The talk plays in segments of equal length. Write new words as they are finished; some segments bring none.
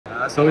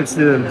So it's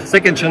the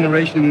second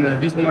generation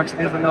VisuMax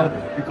laser now.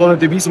 We call it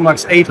the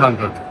VisuMax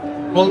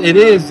 800. Well, it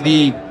is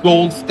the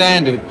gold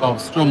standard of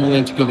stromal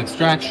lenticle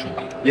extraction.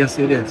 Yes,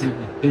 it is.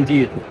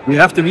 Indeed. We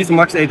have the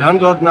VisuMax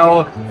 800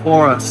 now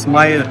for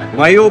smile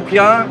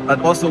myopia, but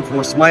also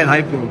for smile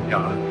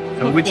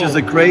hyperopia, which is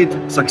a great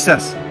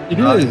success. It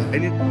is.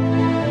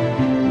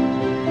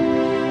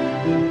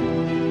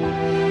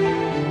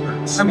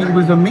 I mean, it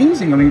was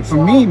amazing. I mean, for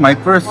me, my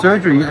first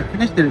surgery, I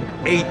finished it in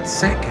 8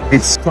 seconds.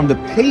 It's from the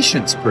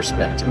patient's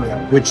perspective,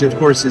 which of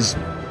course is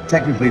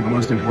technically the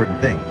most important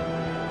thing.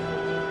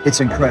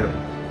 It's incredible.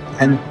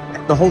 And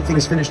the whole thing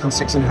is finished in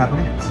 6.5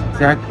 minutes.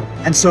 Exactly.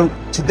 And so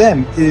to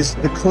them it is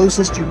the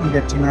closest you can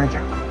get to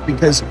magic,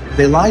 because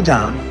they lie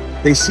down,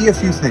 they see a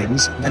few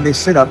things, and they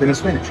sit up and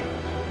it's finished.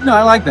 No,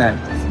 I like that.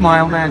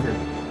 Smile magic.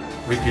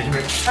 우리 기준을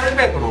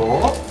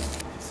 800으로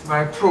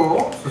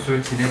스마일프로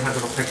수술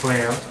진행하도록 할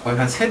거예요. 거의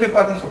한 3배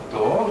빠른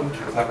속도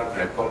조사가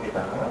될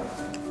겁니다.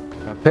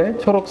 앞에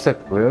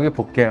초록색으로 여기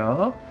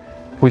볼게요.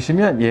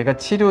 보시면 얘가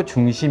치료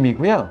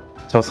중심이고요.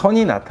 저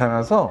선이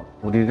나타나서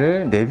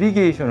우리를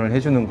내비게이션을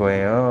해주는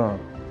거예요.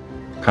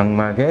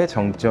 각막의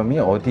정점이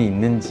어디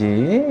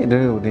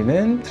있는지를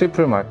우리는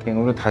트리플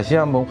마킹으로 다시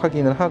한번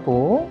확인을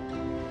하고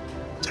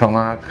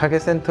정확하게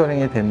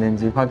센터링이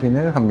됐는지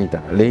확인을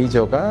합니다.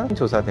 레이저가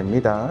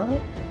조사됩니다.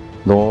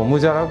 너무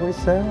잘하고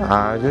있어요.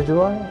 아주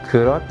좋아요.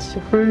 그렇지,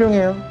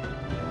 훌륭해요.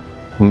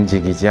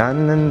 움직이지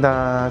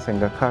않는다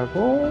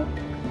생각하고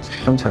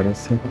참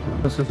잘했어요.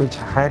 수술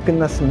잘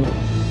끝났습니다.